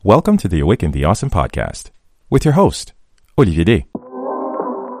Welcome to the Awaken the Awesome podcast with your host, Olivier Day.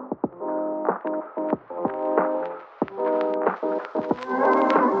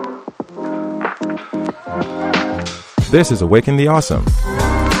 This is Awaken the Awesome,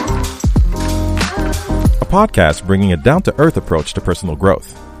 a podcast bringing a down-to-earth approach to personal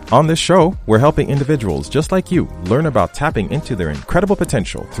growth. On this show, we're helping individuals just like you learn about tapping into their incredible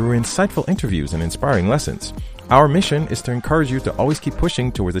potential through insightful interviews and inspiring lessons. Our mission is to encourage you to always keep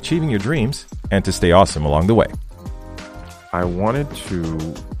pushing towards achieving your dreams and to stay awesome along the way. I wanted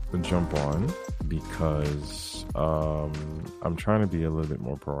to jump on because I'm trying to be a little bit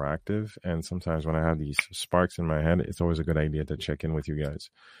more proactive. And sometimes when I have these sparks in my head, it's always a good idea to check in with you guys.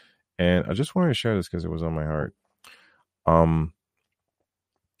 And I just wanted to share this because it was on my heart.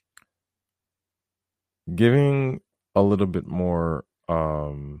 Giving a little bit more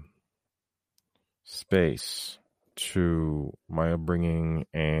space to my upbringing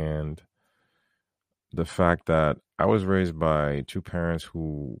and the fact that I was raised by two parents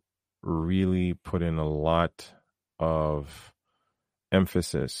who really put in a lot of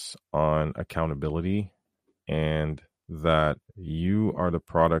emphasis on accountability, and that you are the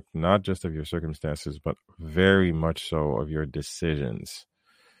product not just of your circumstances, but very much so of your decisions.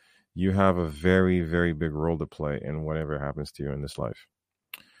 You have a very, very big role to play in whatever happens to you in this life.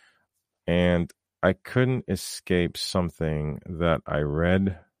 And I couldn't escape something that I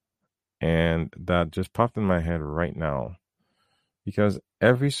read and that just popped in my head right now. Because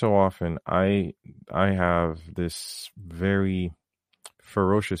every so often I have this very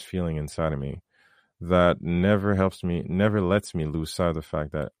ferocious feeling inside of me that never lets me lose sight of the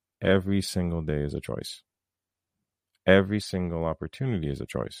fact that every single day is a choice. Every single opportunity is a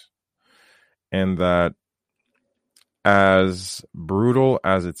choice. And that as brutal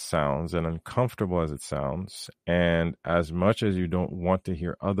as it sounds and uncomfortable as it sounds, and as much as you don't want to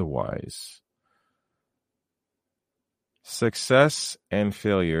hear otherwise, success and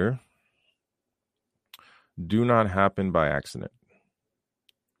failure do not happen by accident.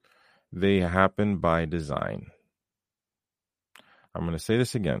 They happen by design. I'm going to say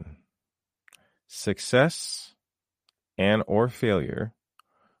this again. Success and or failure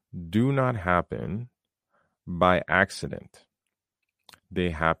do not happen by accident. They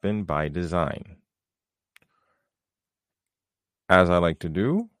happen by design. As I like to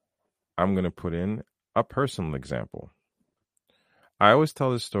do, I'm going to put in a personal example. I always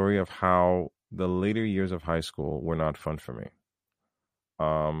tell the story of how the later years of high school were not fun for me.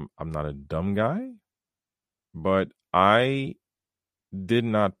 I'm not a dumb guy, but I did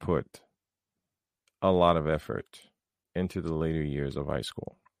not put a lot of effort into the later years of high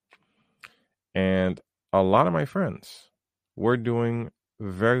school. And a lot of my friends were doing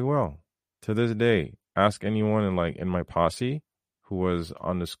very well. To this day, ask anyone in my posse who was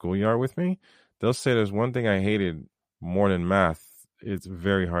on the schoolyard with me, they'll say there's one thing I hated more than math. It's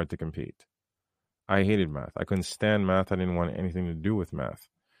very hard to compete. I hated math. I couldn't stand math. I didn't want anything to do with math.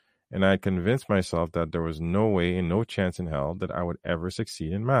 And I convinced myself that there was no way and no chance in hell that I would ever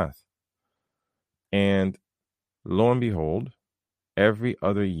succeed in math. And lo and behold, every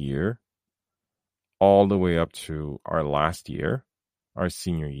other year, all the way up to our last year, our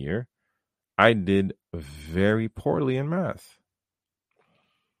senior year, I did very poorly in math.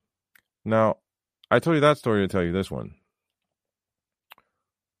 Now, I told you that story to tell you this one.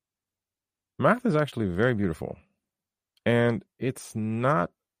 Math is actually very beautiful. And it's not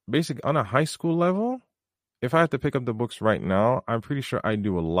basic on a high school level. If I had to pick up the books right now, I'm pretty sure I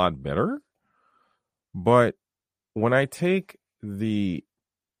do a lot better. But when I take the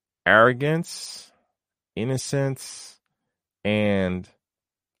arrogance, innocence, and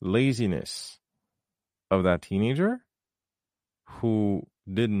laziness of that teenager who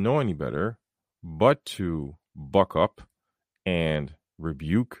didn't know any better but to buck up and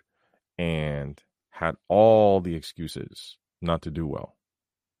rebuke and had all the excuses not to do well.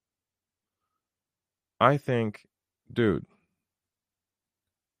 I think, dude,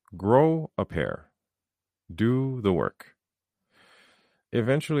 grow a pair. Do the work.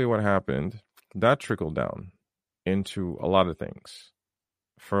 Eventually what happened, that trickled down into a lot of things.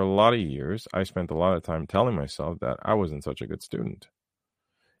 For a lot of years, I spent a lot of time telling myself that I wasn't such a good student.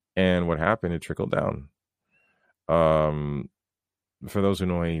 And what happened, it trickled down. For those who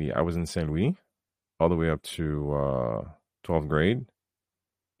know Haiti, I was in Saint Louis all the way up to 12th grade.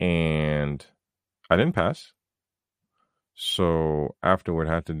 And I didn't pass. So afterward,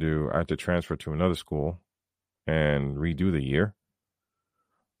 I had to transfer to another school and redo the year.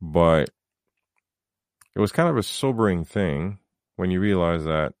 But it was kind of a sobering thing when you realize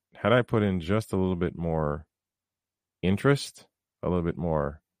that had I put in just a little bit more interest, a little bit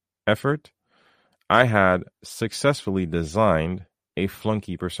more effort, I had successfully designed a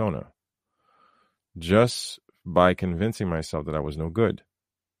flunky persona just by convincing myself that I was no good.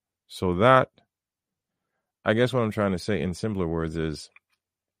 So that, I guess what I'm trying to say in simpler words is,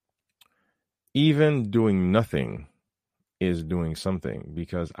 even doing nothing is doing something,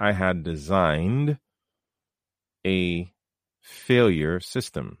 because I had designed a failure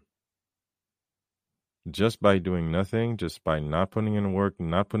system. Just by doing nothing, just by not putting in work,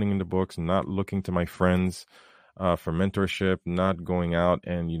 not putting in the books, not looking to my friends for mentorship, not going out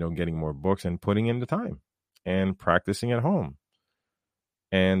and, getting more books and putting in the time and practicing at home.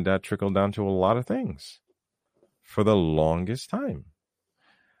 And that trickled down to a lot of things for the longest time.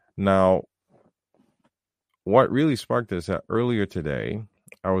 Now, what really sparked this, that earlier today,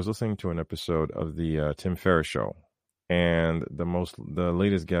 I was listening to an episode of the Tim Ferriss show. And the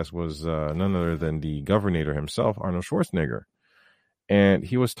latest guest was none other than the governor himself, Arnold Schwarzenegger. And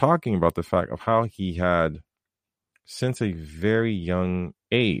he was talking about the fact of how he had, since a very young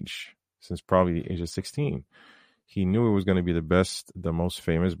age, since probably the age of 16, he knew he was going to be the most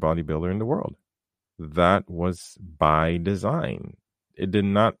famous bodybuilder in the world. That was by design. It did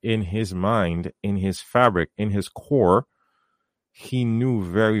not, in his mind, in his fabric, in his core, he knew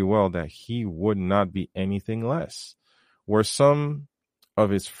very well that he would not be anything less. Where some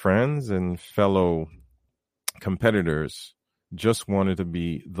of his friends and fellow competitors just wanted to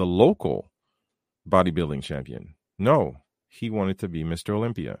be the local bodybuilding champion. No, he wanted to be Mr.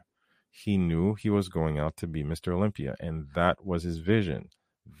 Olympia. He knew he was going out to be Mr. Olympia, and that was his vision.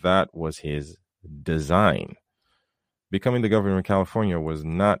 That was his design. Becoming the governor of California was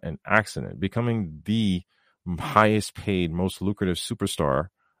not an accident. Becoming the highest paid, most lucrative superstar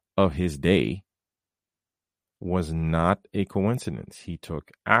of his day was not a coincidence. He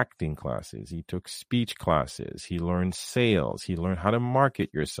took acting classes. He took speech classes. He learned sales. He learned how to market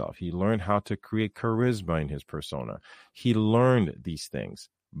yourself. He learned how to create charisma in his persona. He learned these things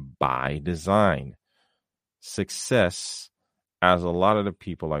by design. Success, as a lot of the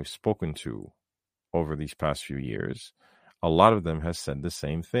people I've spoken to over these past few years, a lot of them has said the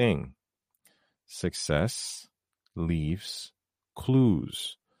same thing. Success leaves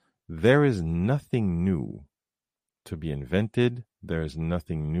clues. There is nothing new to be invented. There is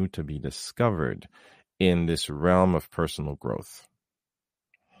nothing new to be discovered in this realm of personal growth.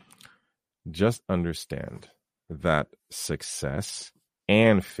 Just understand that success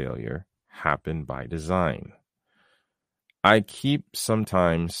and failure happen by design. I keep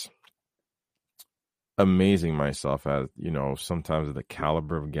sometimes amazing myself at, sometimes the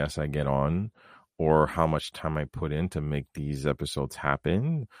caliber of guests I get on, or how much time I put in to make these episodes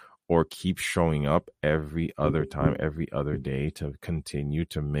happen, or keep showing up every other time, every other day, to continue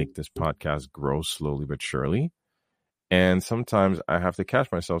to make this podcast grow slowly but surely. And sometimes I have to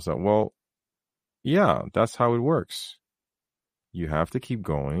catch myself saying, well, yeah, that's how it works. You have to keep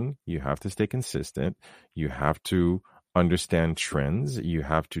going. You have to stay consistent. You have to understand trends. You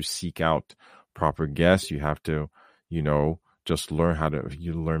have to seek out proper guests. You have to, just learn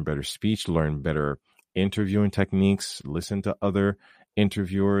learn better speech, learn better interviewing techniques, listen to other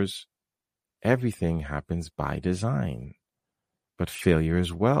interviewers. Everything happens by design, but failure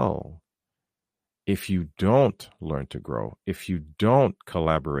as well. If you don't learn to grow, if you don't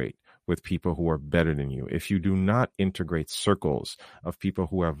collaborate with people who are better than you, if you do not integrate circles of people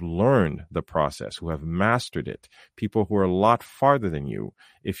who have learned the process, who have mastered it, people who are a lot farther than you,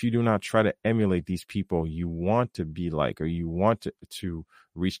 if you do not try to emulate these people you want to be like, or you want to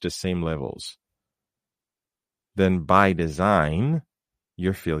reach the same levels, then by design,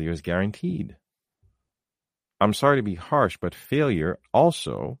 your failure is guaranteed. I'm sorry to be harsh, but failure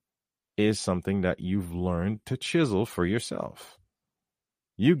also is something that you've learned to chisel for yourself.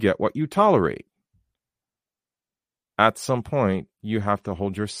 You get what you tolerate. At some point, you have to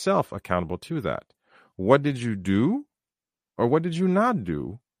hold yourself accountable to that. What did you do, or what did you not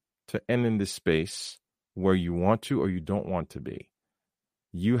do to end in this space where you want to or you don't want to be?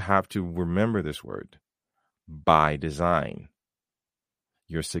 You have to remember this word: by design.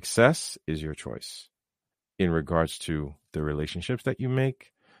 Your success is your choice in regards to the relationships that you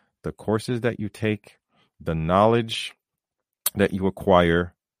make, the courses that you take, the knowledge that you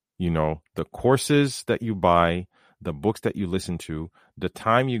acquire, the courses that you buy, the books that you listen to, the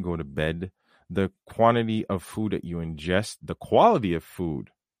time you go to bed, the quantity of food that you ingest, the quality of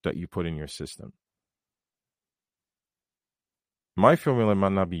food that you put in your system. My formula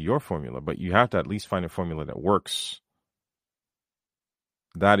might not be your formula, but you have to at least find a formula that works.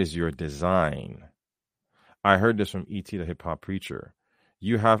 That is your design. I heard this from E.T. the Hip Hop Preacher.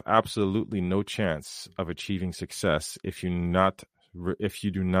 You have absolutely no chance of achieving success if you not if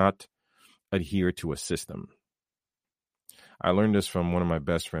you do not adhere to a system. I learned this from one of my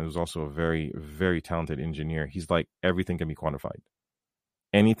best friends, who's also a very, very talented engineer. He's like, everything can be quantified.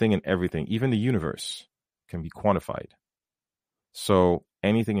 Anything and everything, even the universe, can be quantified. So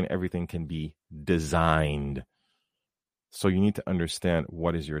anything and everything can be designed. So you need to understand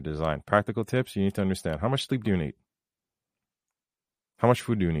what is your design. Practical tips, you need to understand how much sleep do you need? How much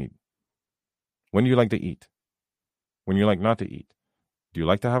food do you need? When do you like to eat? When you like not to eat? Do you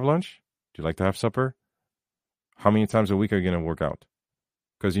like to have lunch? Do you like to have supper? How many times a week are you going to work out?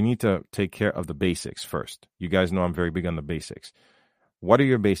 Because you need to take care of the basics first. You guys know I'm very big on the basics. What are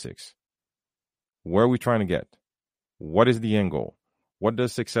your basics? Where are we trying to get? What is the end goal? What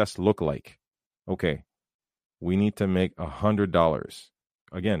does success look like? Okay, we need to make $100.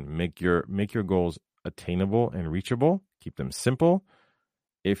 Again, make your goals attainable and reachable. Keep them simple.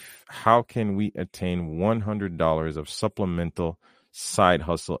 How can we attain $100 of supplemental side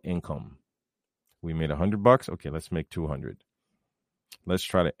hustle income? We made $100. Okay, let's make 200. Let's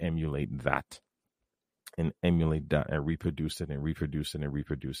try to emulate that and reproduce it and reproduce it and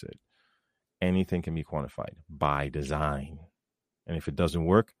reproduce it. Anything can be quantified by design. And if it doesn't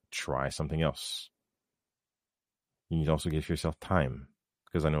work, try something else. You need to also give yourself time,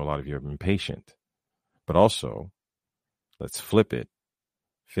 because I know a lot of you are impatient. But also, let's flip it.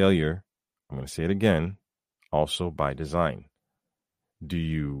 Failure, I'm going to say it again, also by design. Do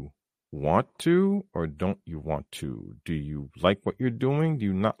you want to or don't you want to? Do you like what you're doing? Do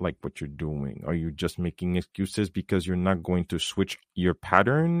you not like what you're doing? Are you just making excuses because you're not going to switch your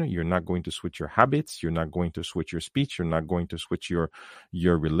pattern? You're not going to switch your habits. You're not going to switch your speech. You're not going to switch your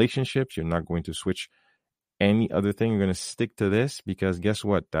relationships. You're not going to switch any other thing. You're going to stick to this because guess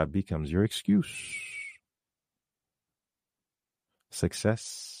what? That becomes your excuse.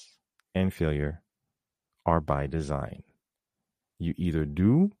 Success and failure are by design. You either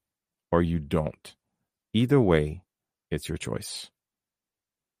do or you don't. Either way, it's your choice.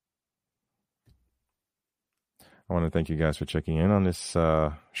 I want to thank you guys for checking in on this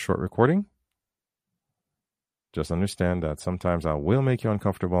short recording. Just understand that sometimes I will make you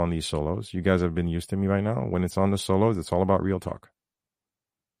uncomfortable on these solos. You guys have been used to me right now. When it's on the solos, it's all about real talk.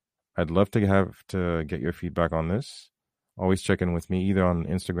 I'd love to get your feedback on this. Always check in with me either on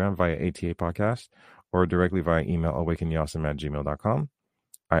Instagram via ATA Podcast or directly via email awakentheawesome@gmail.com.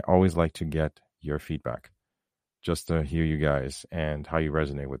 I always like to get your feedback just to hear you guys and how you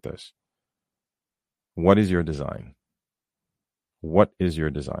resonate with this. What is your design? What is your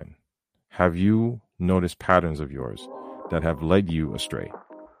design? Have you noticed patterns of yours that have led you astray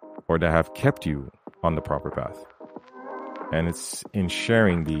or that have kept you on the proper path? And it's in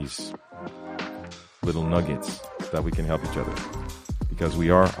sharing these little nuggets that we can help each other, because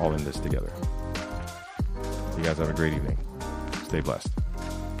we are all in this together. You guys have a great evening. Stay blessed.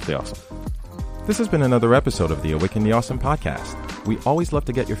 Stay awesome. This has been another episode of the Awaken the Awesome podcast. We always love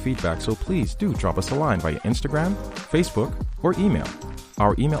to get your feedback, so please do drop us a line via Instagram, Facebook, or email.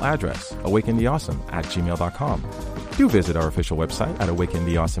 Our email address, awakentheawesome@gmail.com. Do visit our official website at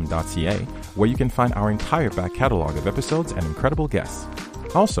awakentheawesome.ca, where you can find our entire back catalog of episodes and incredible guests.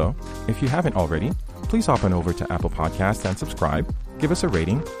 Also, if you haven't already, please hop on over to Apple Podcasts and subscribe, give us a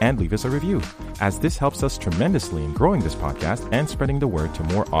rating, and leave us a review, as this helps us tremendously in growing this podcast and spreading the word to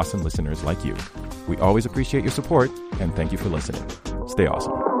more awesome listeners like you. We always appreciate your support, and thank you for listening. Stay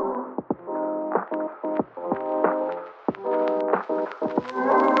awesome.